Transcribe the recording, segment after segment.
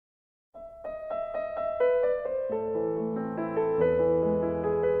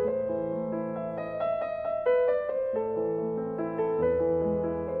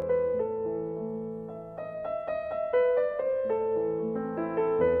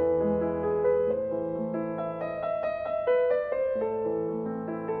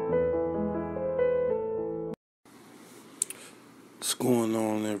Going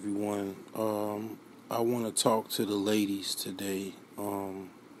on, everyone? I want to talk to the ladies today,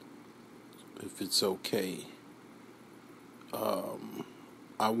 if it's okay.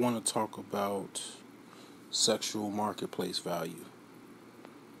 I want to talk about sexual marketplace value.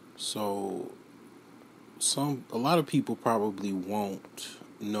 So, a lot of people probably won't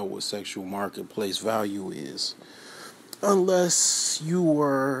know what sexual marketplace value is unless you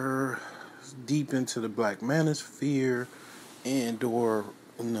were deep into the black manosphere and or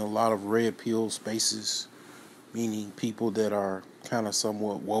in a lot of red pill spaces, meaning people that are kind of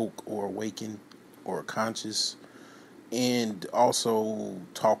somewhat woke or awakened or conscious, and also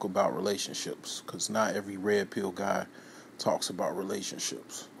talk about relationships, because not every red pill guy talks about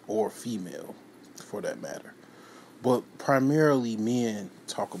relationships, or female for that matter. But primarily men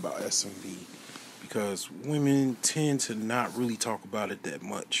talk about SMV because women tend to not really talk about it that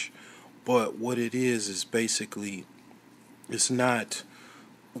much. But what it is basically, it's not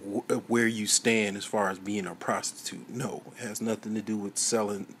where you stand as far as being a prostitute. No, it has nothing to do with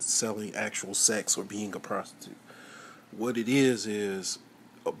selling actual sex or being a prostitute. What it is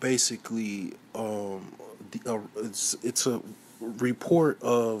basically it's a report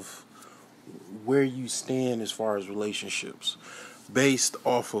of where you stand as far as relationships, based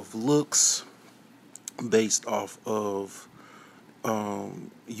off of looks, based off of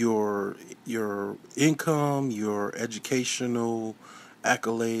your income, your educational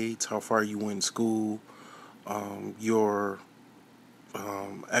accolades, how far you went in school, your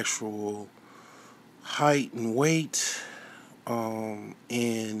actual height and weight,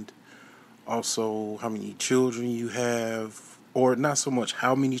 and also how many children you have, or not so much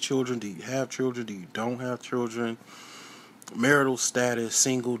how many children. Do you have children? Do you don't have children? Marital status,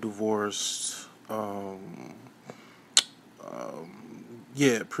 single, divorced,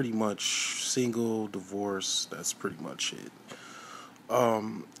 yeah, pretty much single, divorce. That's pretty much it.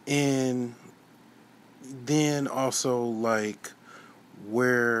 And then also like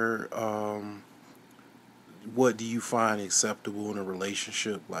where, what do you find acceptable in a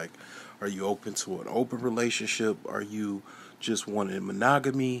relationship? Like, are you open to an open relationship? Are you just wanting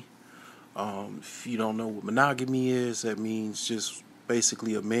monogamy? If you don't know what monogamy is, that means just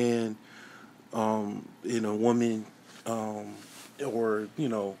basically a man and a woman, or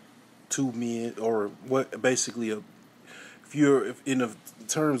two men, or what basically if in the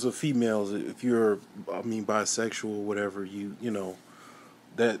terms of females, if you're bisexual or whatever,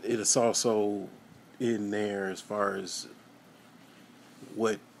 that it is also in there as far as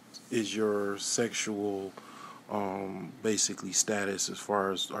what is your sexual basically status, as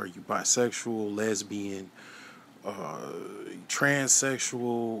far as, are you bisexual, lesbian,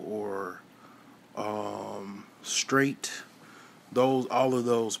 transsexual, or straight. All of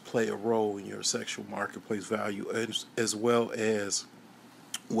those play a role in your sexual marketplace value, as well as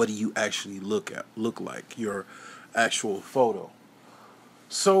what do you actually look like, your actual photo.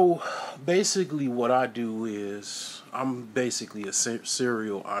 So basically what I do is, I'm basically a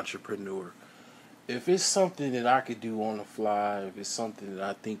serial entrepreneur. If it's something that I could do on the fly, if it's something that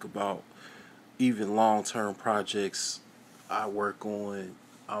I think about, even long-term projects I work on,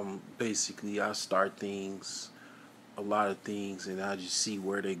 I start things, a lot of things, and I just see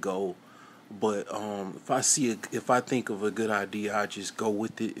where they go. But if I think of a good idea, I just go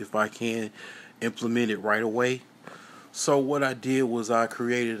with it if I can implement it right away. So what I did was I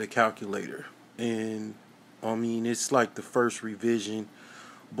created a calculator, and it's like the first revision,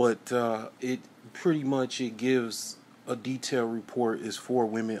 but it pretty much, it gives a detailed report. Is for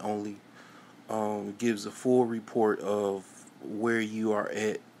women only. It gives a full report of where you are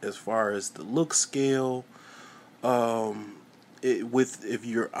at as far as the look scale. If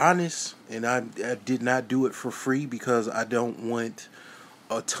you're honest, and I did not do it for free because I don't want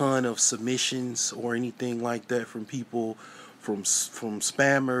a ton of submissions or anything like that from people, from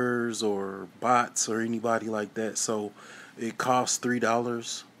spammers or bots or anybody like that. So it costs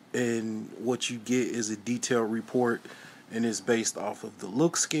 $3, and what you get is a detailed report, and it's based off of the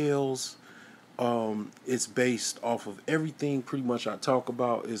look scales. It's based off of everything pretty much I talk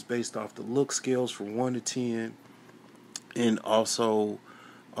about is based off the look scales from 1 to 10, and also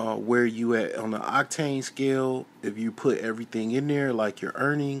where you at on the Octane scale. If you put everything in there, like your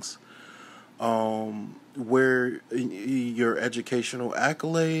earnings, where your educational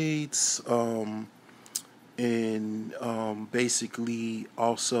accolades, and basically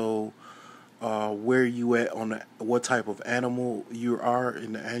also where you at on what type of animal you are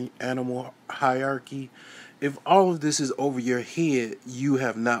in the animal hierarchy. If all of this is over your head, you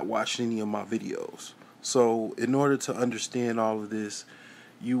have not watched any of my videos. So in order to understand all of this,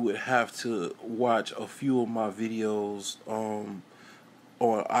 you would have to watch a few of my videos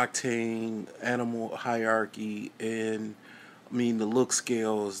or Octane animal hierarchy, and I mean the look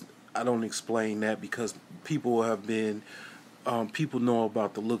scales. I don't explain that because people have been people know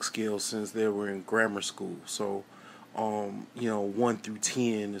about the look scale since they were in grammar school. So, 1 through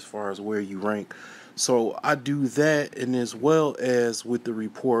 10 as far as where you rank. So I do that, and as well as with the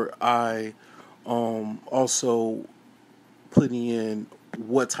report, I also put in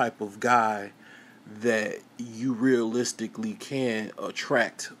what type of guy that you realistically can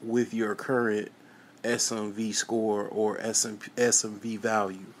attract with your current SMV score or SMV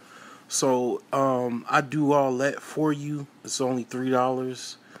value. So I do all that for you. It's only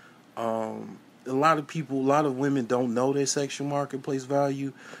 $3. A lot of people, a lot of women don't know their sexual marketplace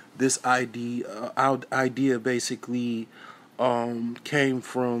value. This idea basically came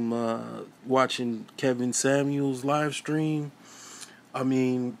from watching Kevin Samuels live stream. I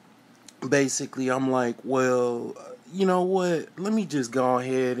mean, basically, I'm like, well, you know what? Let me just go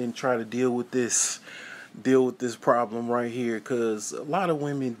ahead and try to deal with this problem right here, because a lot of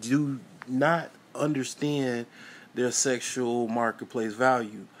women do not understand their sexual marketplace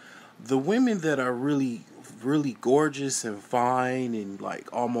value. The women that are really, really gorgeous and fine and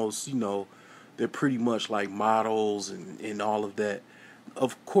like almost, they're pretty much like models and all of that.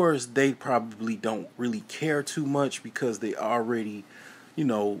 Of course, they probably don't really care too much because they already, you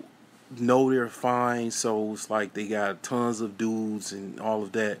know they're fine. So it's like they got tons of dudes and all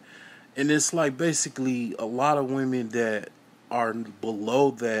of that. And it's like basically a lot of women that are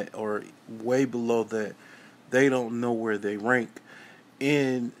below that or way below that, they don't know where they rank.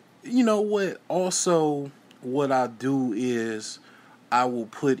 And you know what? Also, what I do is I will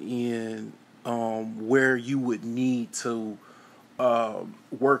put in where you would need to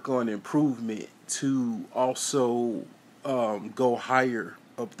work on improvement to also go higher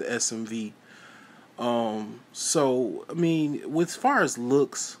up the SMV. So I mean, with as far as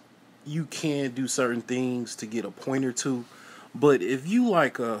looks, you can do certain things to get a point or two, but if you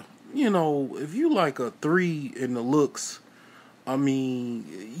like if you like a 3 in the looks, I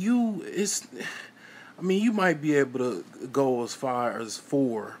mean, you might be able to go as far as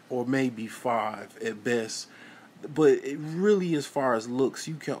 4 or maybe 5 at best, but it really, as far as looks,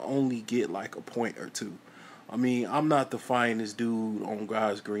 you can only get like a point or two. I mean, I'm not the finest dude on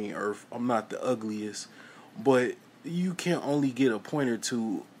God's green earth. I'm not the ugliest, but you can only get a point or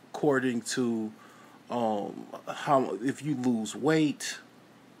two according to how, if you lose weight,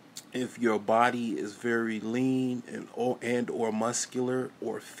 if your body is very lean and or muscular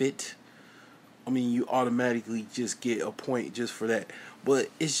or fit. I mean, you automatically just get a point just for that. But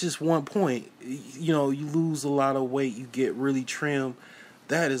it's just 1 point. You lose a lot of weight, you get really trim.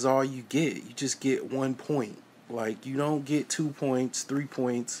 That is all you get. You just get 1 point. Like, you don't get 2 points, 3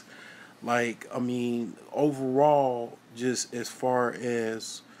 points. Like, I mean, overall, just as far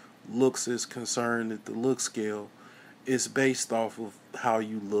as looks is concerned, at the look scale, it's based off of how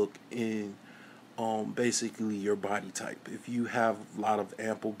you look in basically your body type. If you have a lot of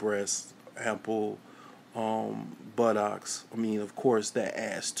ample breasts, ample buttocks, I mean, of course, that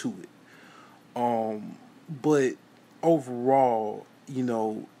adds to it. But overall,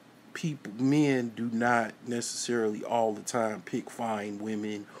 men do not necessarily all the time pick fine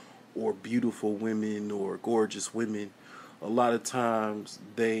women or beautiful women or gorgeous women. A lot of times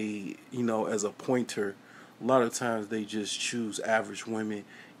they, as a pointer, a lot of times they just choose average women,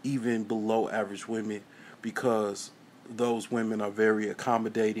 even below average women, because those women are very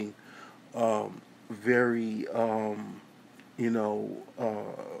accommodating, very, you know, uh,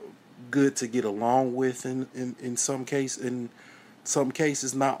 good to get along with in some cases,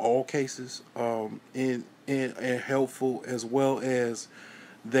 not all cases, and helpful, as well as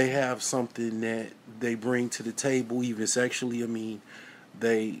they have something that they bring to the table, even sexually. I mean,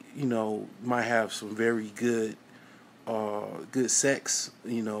 they, might have some very good sex,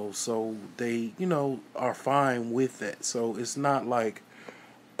 so they, are fine with that. So it's not like,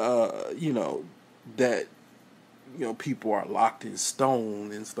 that, people are locked in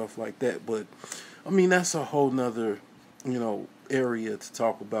stone and stuff like that. But I mean, that's a whole nother, area to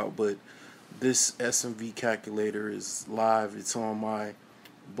talk about. But this SMV calculator is live. It's on my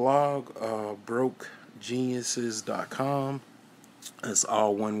blog, brokegeniuses.com. That's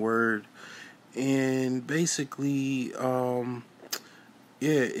all one word. And basically, yeah,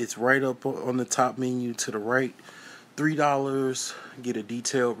 it's right up on the top menu to the right. $3, get a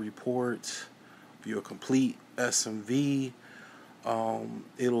detailed report of your complete SMV.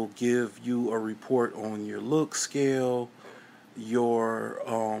 It'll give you a report on your look scale, your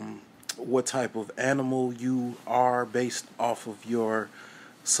what type of animal you are based off of your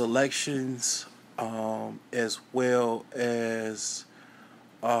selections, as well as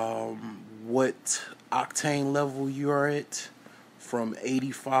what octane level you are at, from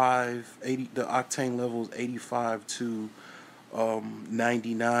 85, 80. The octane level is 85 to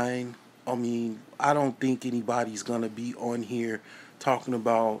 99. I mean, I don't think anybody's gonna be on here talking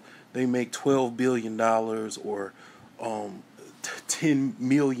about they make $12 billion or um, $10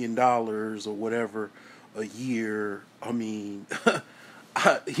 million or whatever a year. I mean,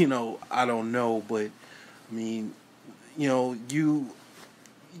 I don't know, but I mean, you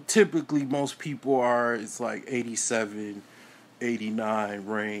typically, most people are, it's like 87, 89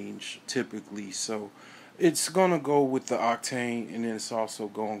 range typically. So it's gonna go with the octane, and then it's also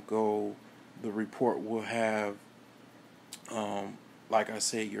gonna go. The report will have, like I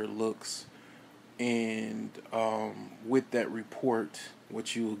said, your looks, and with that report,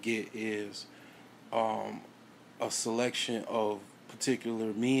 what you will get is a selection of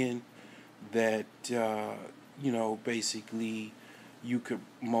particular men that basically you could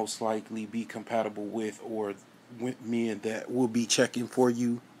most likely be compatible with, or with men that will be checking for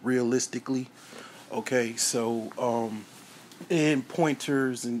you realistically. Okay, so and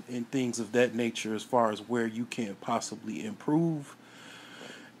pointers and things of that nature as far as where you can possibly improve,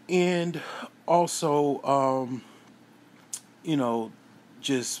 and also you know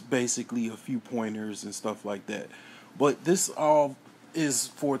just basically a few pointers and stuff like that. But this all is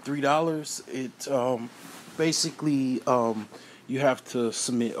for $3. It basically you have to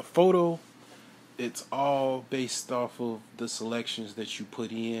submit a photo. It's all based off of the selections that you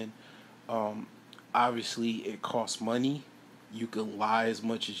put in. Um, Obviously, it costs money. You can lie as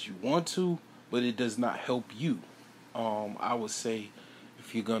much as you want to, but it does not help you. I would say,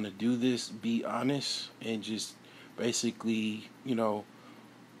 if you're gonna do this, be honest and just basically,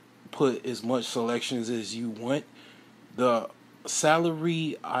 put as much selections as you want. The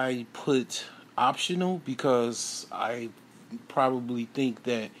salary I put optional because I probably think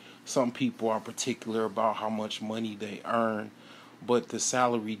that some people are particular about how much money they earn, but the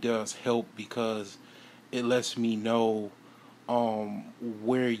salary does help because it lets me know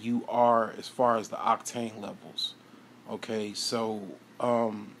where you are as far as the octane levels. Okay, so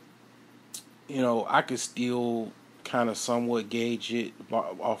I could still kind of somewhat gauge it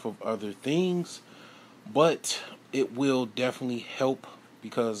off of other things, but it will definitely help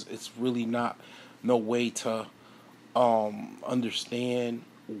because it's really not no way to understand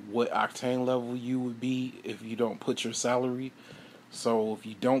what octane level you would be if you don't put your salary. So if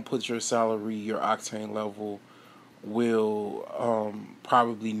you don't put your salary, your octane level will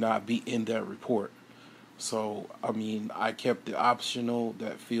probably not be in that report. So I mean, I kept it optional.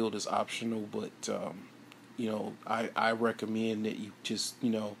 That field is optional, but I recommend that you just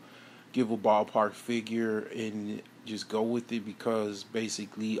give a ballpark figure and just go with it, because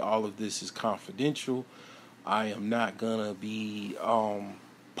basically all of this is confidential. I am not gonna be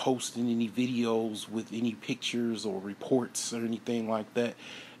posting any videos with any pictures or reports or anything like that.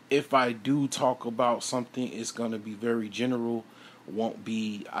 If I do talk about something, it's gonna be very general. Won't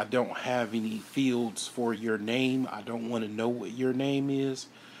be. I don't have any fields for your name. I don't want to know what your name is,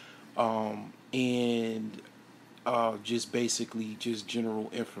 and just basically just general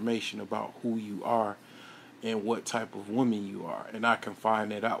information about who you are and what type of woman you are, and I can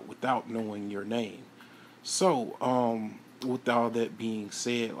find that out without knowing your name. So, with all that being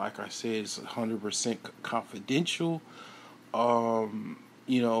said, like I said, it's 100% confidential. Um,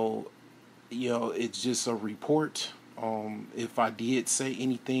 you know, it's just a report. If I did say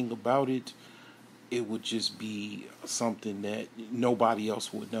anything about it, it would just be something that nobody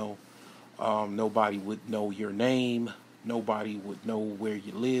else would know. Nobody would know your name. Nobody would know where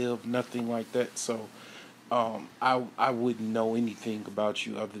you live. Nothing like that. So, I wouldn't know anything about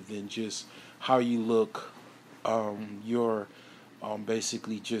you other than just how you look, your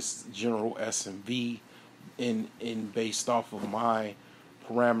basically just general SMV, and based off of my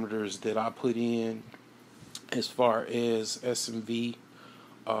parameters that I put in as far as SMV.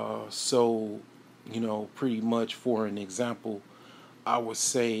 So, pretty much for an example, I would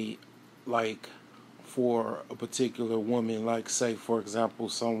say, like, for a particular woman, like, say, for example,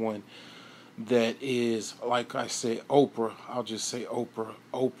 someone that is, like I say, Oprah. I'll just say Oprah.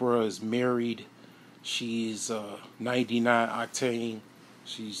 Oprah is married. She's 99 octane.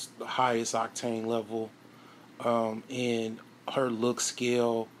 She's the highest octane level. And her look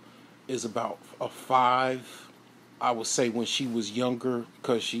scale is about a 5. I would say when she was younger,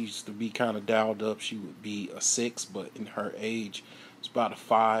 because she used to be kind of dialed up, she would be a 6. But in her age, it's about a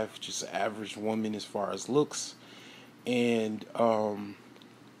 5. Just an average woman as far as looks. And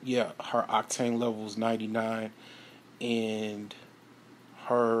yeah, her octane level is 99, and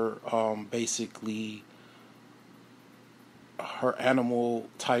her basically her animal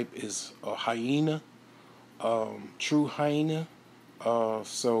type is a hyena, true hyena.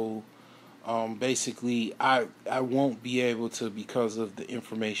 So basically, I won't be able to, because of the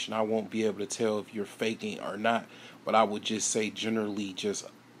information, I won't be able to tell if you're faking or not. But I would just say generally, just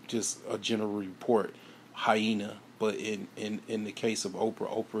a general report, hyena. But in the case of Oprah,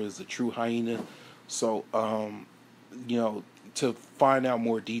 Oprah is a true hyena. So to find out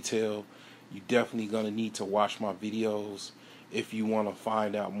more detail, you definitely gonna need to watch my videos if you want to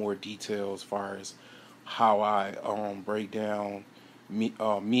find out more detail as far as how I break down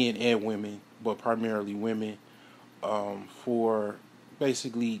men and women, but primarily women, for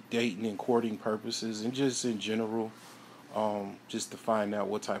basically dating and courting purposes, and just in general, just to find out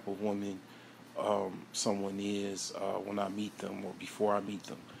what type of woman someone is when I meet them or before I meet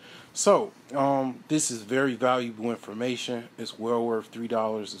them. So this is very valuable information. It's well worth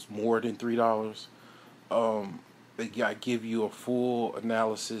 $3. It's more than $3. I give you a full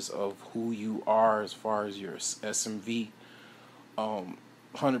analysis of who you are as far as your SMV.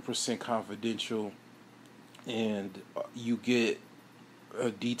 100% confidential, and you get a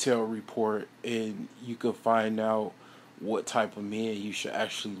detailed report, and you can find out what type of men you should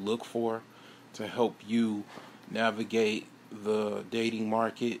actually look for to help you navigate the dating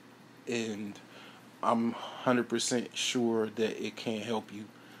market. And I'm 100% sure that it can help you,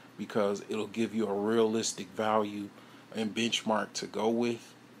 because it'll give you a realistic value and benchmark to go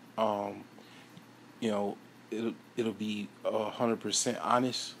with. It'll be 100%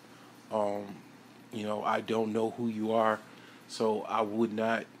 honest. I don't know who you are, so I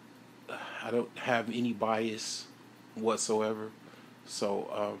don't have any bias whatsoever.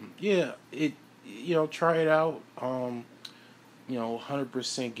 So try it out.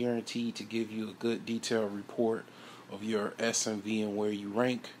 100% guaranteed to give you a good detailed report of your SMV and where you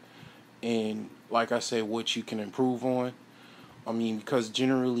rank, and like I said, what you can improve on. Because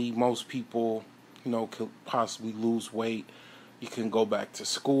generally most people, could possibly lose weight. You can go back to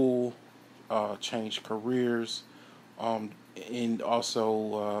school, change careers, and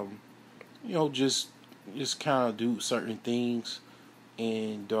also, just kind of do certain things,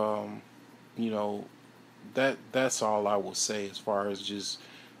 and that's all I will say as far as just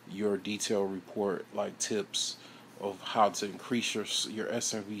your detailed report, like tips of how to increase your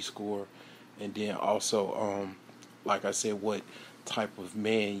SMV score, and then also, like I said, what type of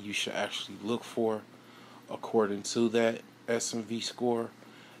man you should actually look for according to that SMV score,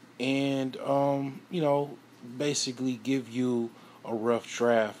 and basically give you a rough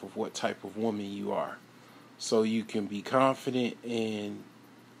draft of what type of woman you are, so you can be confident in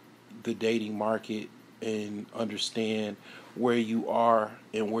the dating market and understand where you are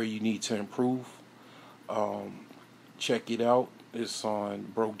and where you need to improve. Check it out. It's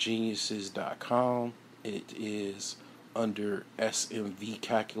on brokegeniuses.com. It is under SMV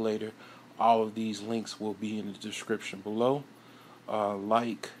calculator. All of these links will be in the description below.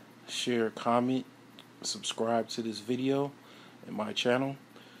 Like, share, comment, subscribe to this video and my channel.